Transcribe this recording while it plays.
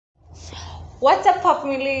What's up,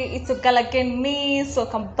 family? It's a girl again, me. So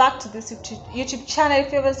welcome back to this YouTube channel.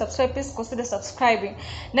 If you haven't subscribed, please consider subscribing.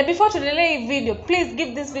 Now, before to delay video, please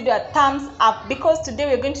give this video a thumbs up because today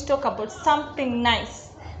we're going to talk about something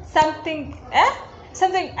nice, something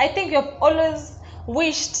I think you have always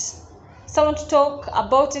wished someone to talk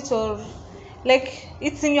about it, or like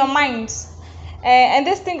it's in your mind. And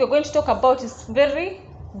this thing we're going to talk about is very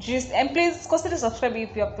juicy, and please consider subscribing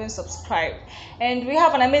if you haven't subscribed. And we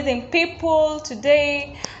have an amazing people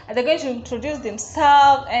today. They're going to introduce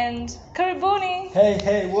themselves. And karibuni.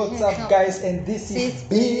 Hey, what's up, guys? And this is $6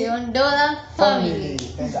 billion family.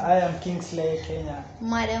 And I am Kingsley, Kenya.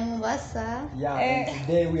 Madam Mombasa. Yeah, and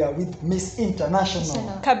today we are with Miss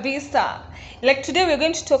International. Kabisa. Like today we're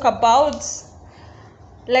going to talk about,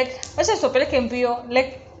 like,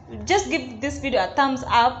 just give this video a thumbs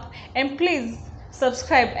up and please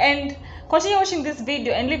subscribe and continue watching this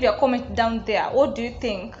video and leave your comment down there. What do you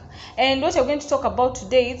think? And what we're going to talk about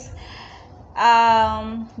today is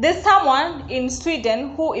there's someone in Sweden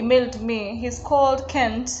who emailed me. He's called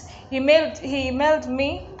Kent. He emailed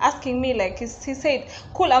me asking me, like, he said,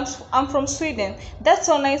 cool, I'm from Sweden. That's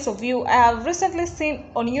so nice of you. I have recently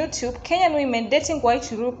seen on YouTube Kenyan women dating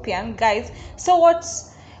white European guys. So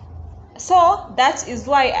that is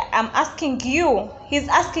why I'm asking you. He's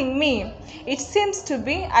asking me. It seems to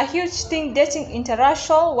be a huge thing dating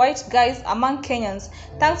interracial white guys among Kenyans.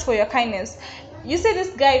 Thanks for your kindness. You see, this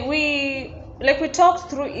guy, we talked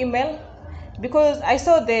through email because I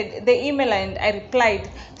saw the email and I replied.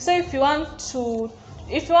 So if you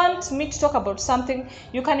want me to talk about something,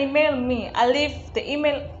 you can email me. I'll leave the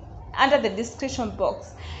email under the description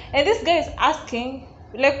box. And this guy is asking,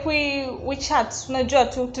 like, we chat,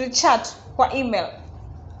 to chat kwa email.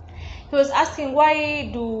 He was asking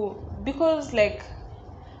because like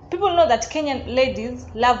people know that Kenyan ladies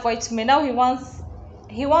love white men. Now he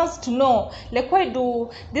wants to know, like, why do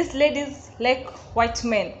these ladies like white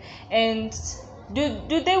men, and do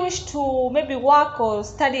they wish to maybe work or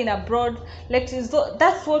study in abroad? Like,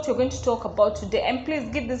 that's what we're going to talk about today. And please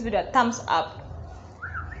give this video a thumbs up.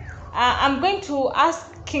 I'm going to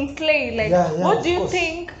ask Kingsley, like, what do you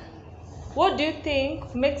think? What do you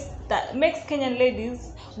think makes Kenyan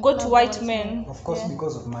ladies go to white men? Of course,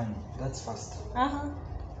 because of money. That's first.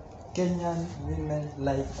 Kenyan women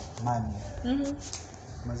like money.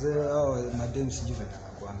 Mazee hao madem sijui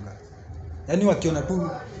wanakuanga. Yaani wakiona tu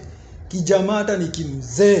kijamaa hata ni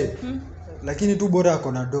kimzee, lakini tu bora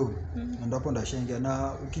ako na do. Ndio hapo ndashengia.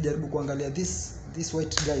 Na ukijaribu kuangalia this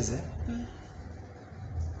white guys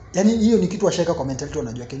yaani hiyo ni kitu washaka kwa mentality,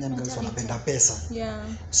 wanajua Kenyan girls wanapenda pesa.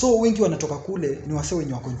 So wengi wanatoka kule ni wase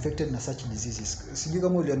wenye wako infected na such diseases. Sijui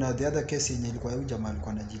kama uliona the other case yenye ilikuwa huyu jamaa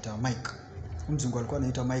alikuwa anajiita Mike. Mzungu alikuwa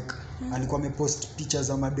anaita Mike. Alikuwa amepost pictures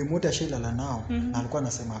za mademo wote ashilala nao na alikuwa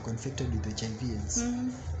anasema ako infected with HIV/AIDS.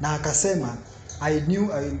 Na akasema I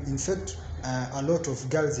knew I will infect a lot of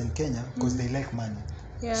girls in Kenya because they like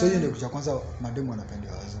money. So hiyo ndio kitu cha kwanza mademo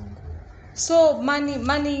wanapenda wazungu. So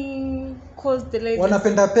money cause the ladies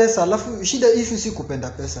wanapenda pesa. Alafu shida issue si kupenda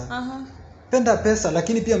pesa. Penda pesa,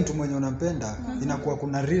 lakini pia mtu mwenye unampenda inakuwa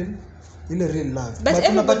kuna real love. But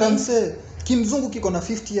unapata mse kimzungu kiko na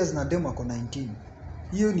 50 years na demo ako 19.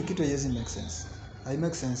 Hiyo ni kitu haiwezi make sense. I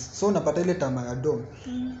make sense. So unapata ile tamaa ya dom.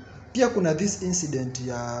 Pia kuna this incident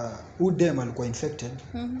ya udem alikuwa infected.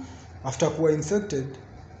 After kuwa infected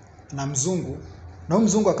na mzungu, na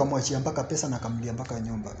mzungu akamwachia mpaka pesa na akamlia mpaka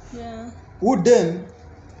nyumba. Udem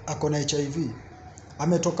ako na HIV.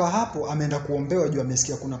 Ametoka hapo ameenda kuombewa juu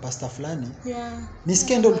amesikia kuna pasta fulani. Ni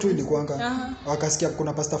scandal tu ilikuanga. Wakasikia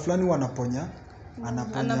kuna pasta fulani wanaponya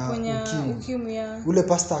ukimwi. Ule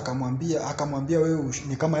pasta akamwambia wewe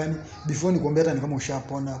ni kama, yani before nikuombea hata ni kama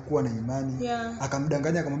ushapona, kuwa na imani.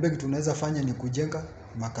 Akamdanganya akamwambia kitu unaweza fanya ni kujenga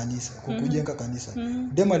makanisa, kujenga kanisa.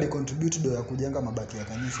 Dem alicontribute do ya kujenga mabati ya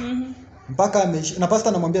kanisa. Mpaka na pasta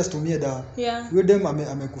anamwambia situmie dawa. Yule dem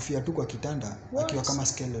amekufia tu kwa kitanda akiwa kama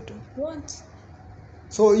skeleton.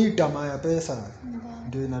 So hii tamaa ya pesa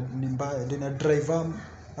ndio ni mbaya, ndio ina drive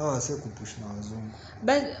sio kupush na wazungu.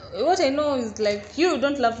 But what I know is like you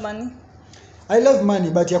don't love money. I love money,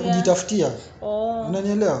 but ya kujitafutia.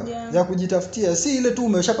 Unanielewa? Ya kujitafutia, si ile tu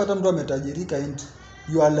umeshapata mtu ametajirika and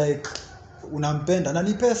you are like unampenda na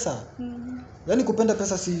ni pesa. Yaani kupenda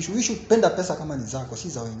pesa si issue. You should penda pesa kama ni zako, si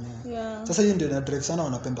za wenyewe. Sasa hiyo ndio ina drive sana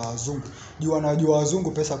wanapenda wazungu. Juu wanajua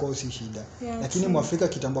wazungu pesa kwao si shida. Lakini Mwafrika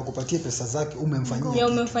kitamba kupatie pesa zake umemfanyia.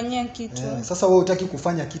 Umemfanyia kitu. Sasa wewe hutaki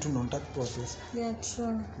kufanya kitu na unataka kutoa pesa.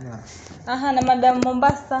 True. Na Madam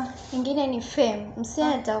Mombasa. Ingine ni fame.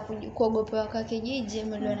 Msichana anataka kuogopewa kwa kijiji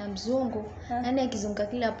mlio na mzungu. Yaani akizunguka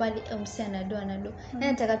kila pale msichana anado. Yaani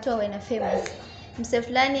anataka tu awe na famous. mse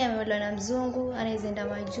fulani ameolewa na mzungu, anaweza enda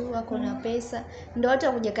majuu, ako na pesa, ndio watu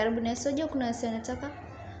wakuja karibu na sio. Kuna wasi wanataka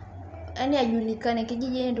yani ajulikane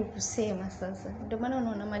kijiji, ndio kusema sasa. Ndio maana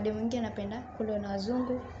unaona mademu wengine anapenda kuolewa na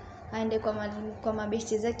wazungu, aende kwa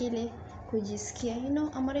mabeshte zake ile kujisikia,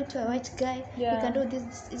 I'm married to a white guy, he can do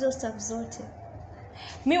this, hizo stuff zote.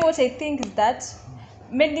 Me, what I think is that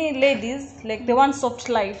many ladies like they want soft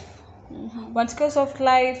life. Want soft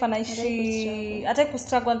life, anaishi hata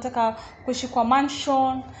kustruggle, anataka kuishi kwa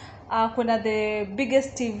mansion, kuna the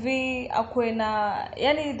biggest TV, kuna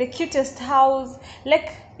yani the cutest house,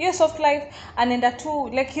 like your soft life. Anaenda tu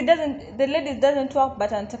like the lady doesn't work,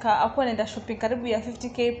 but anataka anaenda shopping karibu ya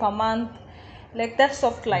 50k per month, like that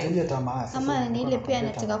soft life. Ama ni ile pia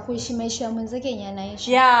anataka kuishi maisha ya mwenzake yenye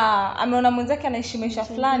anaishi. Ameona mwenzake anaishi maisha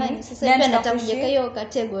fulani, sasa pia anataka kujeka hiyo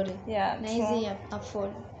category. Na hizi ya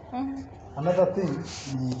afford. Another thing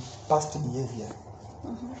ni past behavior.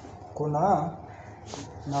 Kuna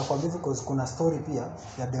na kwa because kuna story pia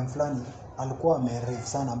ya dem fulani alikuwa amerave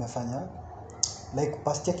sana, amefanya like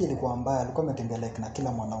past yake ilikuwa mbaya, alikuwa ametembea like na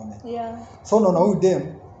kila mwanaume. So unaona huyu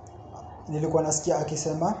dem nilikuwa nasikia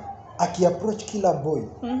akisema akiapproach kila boy,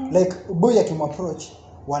 like boy akimapproach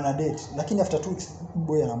wana date, lakini after 2 weeks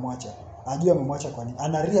boy anamwacha. Ajua amemwacha kwa nini?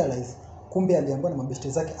 Ana realize kumbe aliambiwa na mabeshte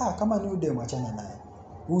zake, kama ni huyu dem achana naye,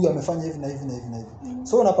 huyu amefanya hivi na hivi na hivi na hivi.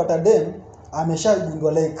 So unapata dem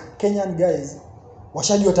ameshagundua like Kenyan guys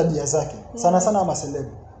washajua tabia zake. Sana sana ama celeb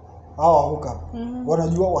hawa hook up.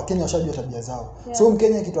 Wanajua Wakenya washajua tabia zao. So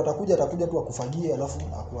Mkenya kitu atakuja tu akufagie alafu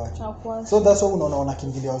akuache. So that's why unaona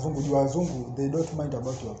wanakimbilia wazungu. Jua wazungu they don't mind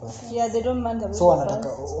about your past. They don't mind about. So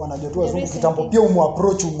wanajua tu wazungu kitambo pia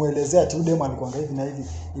approach umuelezea ati dem alikuwa hivi na hivi,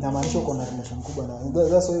 inamaanisha uko na relation kubwa na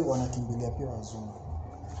that's why wanakimbilia pia wazungu.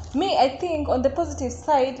 Me, I think on the positive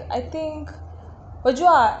side, I think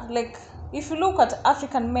wajua like if you look at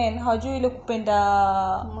African men, hawajui ile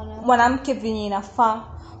kupenda mwanamke vinyi inafaa.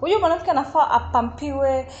 Wajua mwanamke anafaa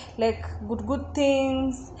apampiwe like good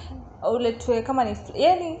things, uletwe kama ni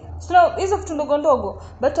yani hizo vitu ndogo ndogo.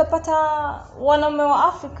 But utapata wanaume wa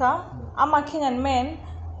Africa ama Kenyan men,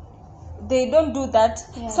 they don't do that.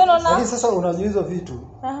 So lakini sasa unajua hizo vitu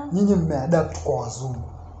nyinyi mmeadapt kwa wazungu.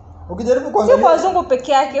 Ukijaribu kuangalia sio kwa wazungu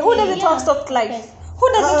peke yake, who doesn't want soft life? Who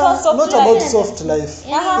doesn't want soft life? Not about soft life.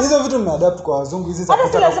 Hizo vitu mmeadapt kwa wazungu, hizi za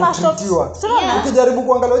kutreatiwa. Ukijaribu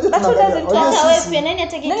kuangalia wewe tunaangalia. Wewe pia nani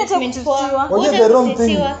atake treatment poa? Wewe the wrong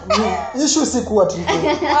thing. Issue si kuwa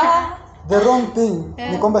treated. The wrong thing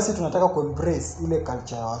ni kwamba sisi tunataka kuembrace ile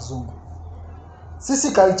culture ya wazungu.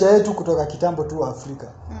 Sisi culture yetu kutoka kitambo tu Afrika.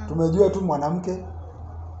 Tumejua tu mwanamke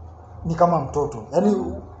ni kama mtoto.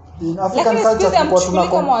 Yaani in African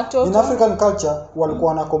culture walikuwa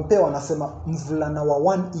wana compare, wanasema mvulana wa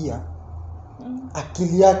 1 year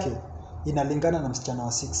akili yake inalingana na msichana wa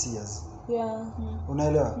 6 years.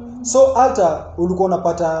 Unaelewa? So hata ulikuwa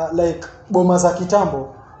unapata like boma za kitambo,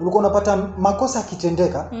 ulikuwa unapata makosa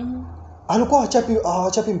yakitendeka, alikuwa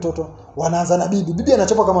hawachapi mtoto, wanaanza na bibi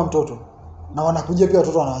anachapa kama mtoto na wanakujia pia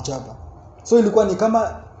watoto wanawachapa. So ilikuwa ni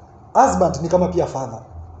kama husband ni kama pia father.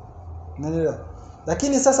 Unaelewa?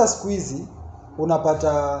 Lakini sasa siku hizi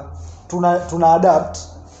unapata tuna adapt,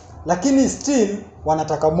 lakini still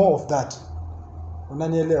wanataka more of that.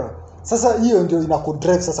 Unanielewa? Sasa hiyo ndio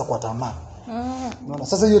inakudrive sasa kwa tamaa. Unaona?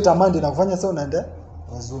 Sasa hiyo tamaa ndio inakufanya sasa unaenda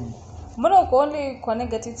wazungu. Mbona uko only kwa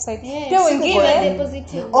negative side? Pia wengine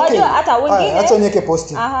positive. Wajua hata wengine acha niweke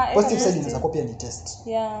positive. Positive side inaweza kuwa pia ni test.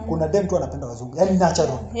 Kuna dem tu anapenda wazungu. Yaani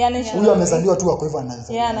natural. Huyo amezaliwa tu kwa hivyo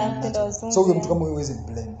anaweza. Anapenda wazungu. So huyo mtu kama huyo huwezi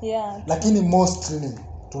blame. Lakini mostly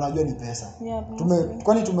tunajua ni pesa.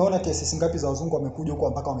 Kwani tumeona cases ngapi za wazungu wamekuja huko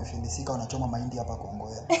mpaka wamefilisika, wanachoma mahindi hapa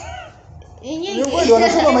Kongoya. Ni kweli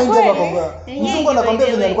wanachoma mahindi hapa Kongoya. Mzungu anakwambia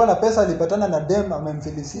vile alikuwa na pesa alipatana na dem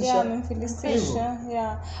amemfilisisha.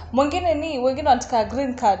 Mwingine wanataka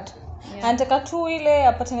green card. Anataka tu ile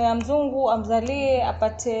apatane na mzungu, amzalie,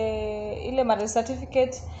 apate ile marriage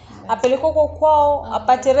certificate, apeleke kwao,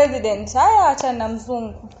 apate resident. Haya acha na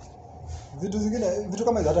mzungu. Vitu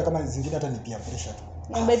kama hizo, hata kama zingine hata ni peer pressure tu.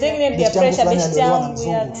 Mbedenge peer pressure best yangu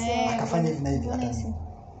akafanya hivi na hivi hata ni.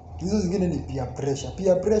 Hizo zingine ni peer pressure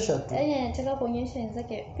tu. Anataka kuonyesha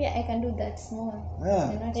wenzake pia I can do that small.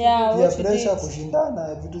 Peer pressure,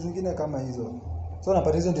 kushindana, vitu zingine kama hizo. So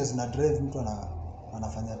napata hizo ndio zina drive mtu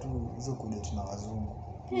anafanya tu hizo kudate na wazungu.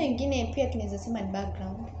 Wengine pia tunaweza sema ni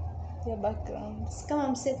background. Kama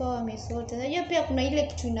mseko wa amesota. Unajua pia kuna ile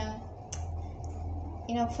kitu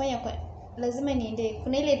inakufanya kwa lazima niende.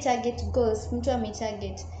 Kuna ile target goals mtu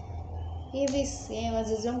ametarget. Hivi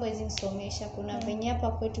wazazi wangu wazinisomesha, kuna venye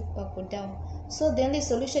hapa kwetu pako down. So the only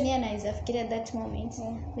solution here anaweza fikiria that moment.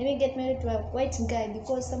 Let me get married to a white guy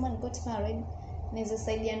because someone got married naweza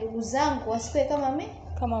saidia ndugu zangu wasikuwe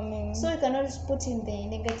kama mimi. So you cannot put in the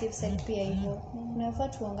negative side pia hivyo. Unafaa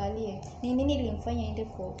tuangalie ni nini ilimfanya ende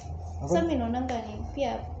for. Sasa mimi naonanga ni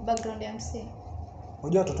pia background ya msee.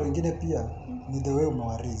 Unajua watoto wengine pia ni the way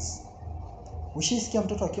umewarizi. Ushisikia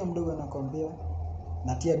mtoto akiwa mdogo anakuambia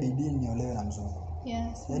natia bidii niolewe na mzungu.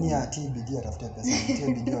 Yes. Yaani atii bidii atafuta pesa, atia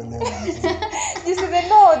bidii olewe na mzungu. You see, they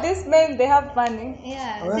know these men, they have money.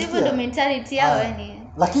 Yeah, hivyo ndo mentality yao yani.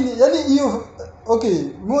 Lakini yani hiyo okay,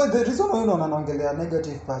 more the reason why unaongelea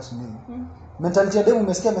negative part ni mentality ya demu.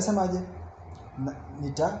 Umesikia amesema aje?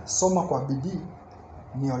 Nitasoma kwa bidii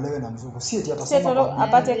niolewe na mzungu. Si eti atasoma kwa bidii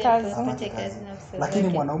apate kazi. Lakini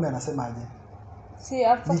mwanaume anasema aje? See,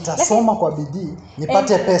 nitasoma kwa bidii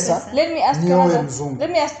nipate pesa. Let me ask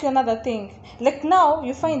you another thing. Like now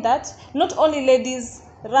you find that not only ladies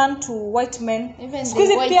run to white men,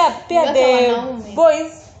 squeeze pia the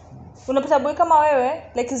boys. Unapata boy kama wewe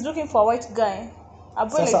like he's looking for a white guy.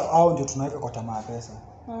 Sasa hao ndio tunaweka kwa tamaa ya pesa.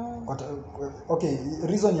 Okay,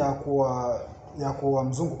 reason ya kuwa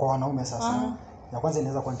mzungu kwa wanaume sasa. Ya kwanza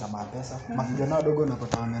inaweza kuwa tamaa ya pesa. Mavijana wadogo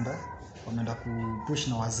unapata wameenda kupush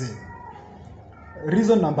na wazee.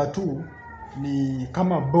 Reason number 2 ni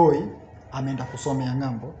kama boy ameenda kusomea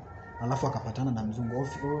ng'ambo alafu akapatana na mzungu.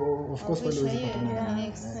 Of course wale waweza patana.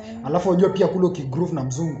 Alafu unajua pia kule ukigroove na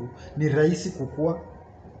mzungu ni rahisi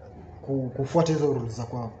kufuata hizo rules za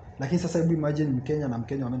kwao. Lakini sasa hebu imagine Mkenya na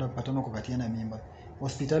Mkenya wameenda kupatana kwa katiana mimba.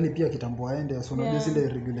 Hospitali pia kitambua aende so unajua zile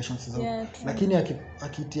regulations zao. Lakini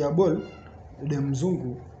akitia ball ile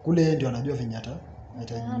mzungu kule yeye ndio anajua vinyata.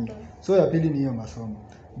 So ya pili ni hiyo masomo.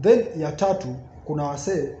 Then ya tatu kuna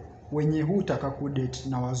wasee wenye hutaka kudate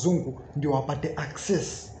na wazungu ndio wapate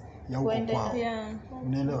access ya huko kwao.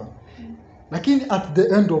 Unaelewa? Lakini at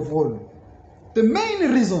the end of all the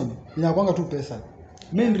main reason inakuanga tu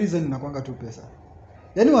pesa.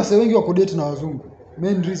 Yaani wasee wengi wa kudate na wazungu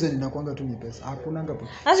main reason inakuanga tu ni pesa. Hakuna ngapi.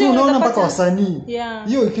 So unaona mpaka wasanii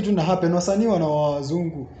hiyo kitu na happen, wasanii wana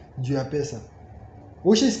wazungu juu ya pesa.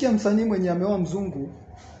 Ushisikia msanii mwenye ameoa mzungu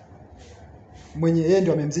mwenye yeye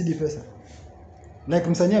ndio amemzidi pesa? Like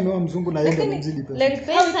msanii ameoa mzungu na yeye ndio amemzidi pesa. Like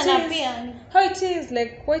pesa na pia how it is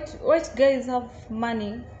like white guys have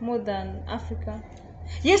money more than Africa.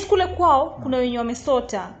 Yes, kule kwao kuna wenye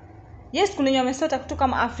wamesota. Yes, kuna wenye wamesota kutoka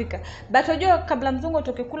kama Africa. But unajua kabla mzungu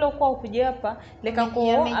atoke kule kwao kuja hapa like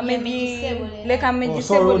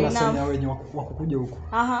amejisable na sana wenye wakukuja huko.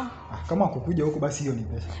 Kama wakukuja huko basi hiyo ni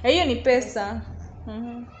pesa. Hiyo ni pesa.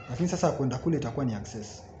 Lakini sasa kwenda kule itakuwa ni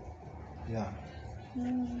access.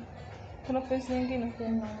 Kuna pesa nyingine pia.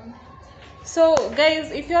 So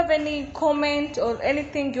guys, if you have any comment or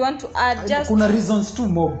anything you want to add, just kuna reasons to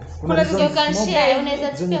mob. Kuna reasons you can share,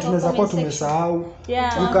 unaweza pia tunaweza kuwa tumesahau.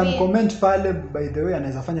 You can comment pale, by the way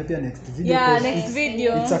anaweza fanya pia next video. Next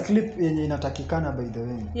video. It's a clip yenye inatakikana by the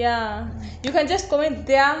way. You can just comment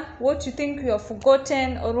there what you think you have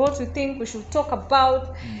forgotten or what you think we should talk about.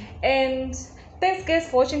 And thanks guys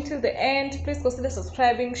for watching till the end. Please consider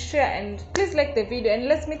subscribing, share, and please like the video. And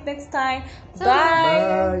let's meet next time.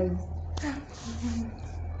 Bye.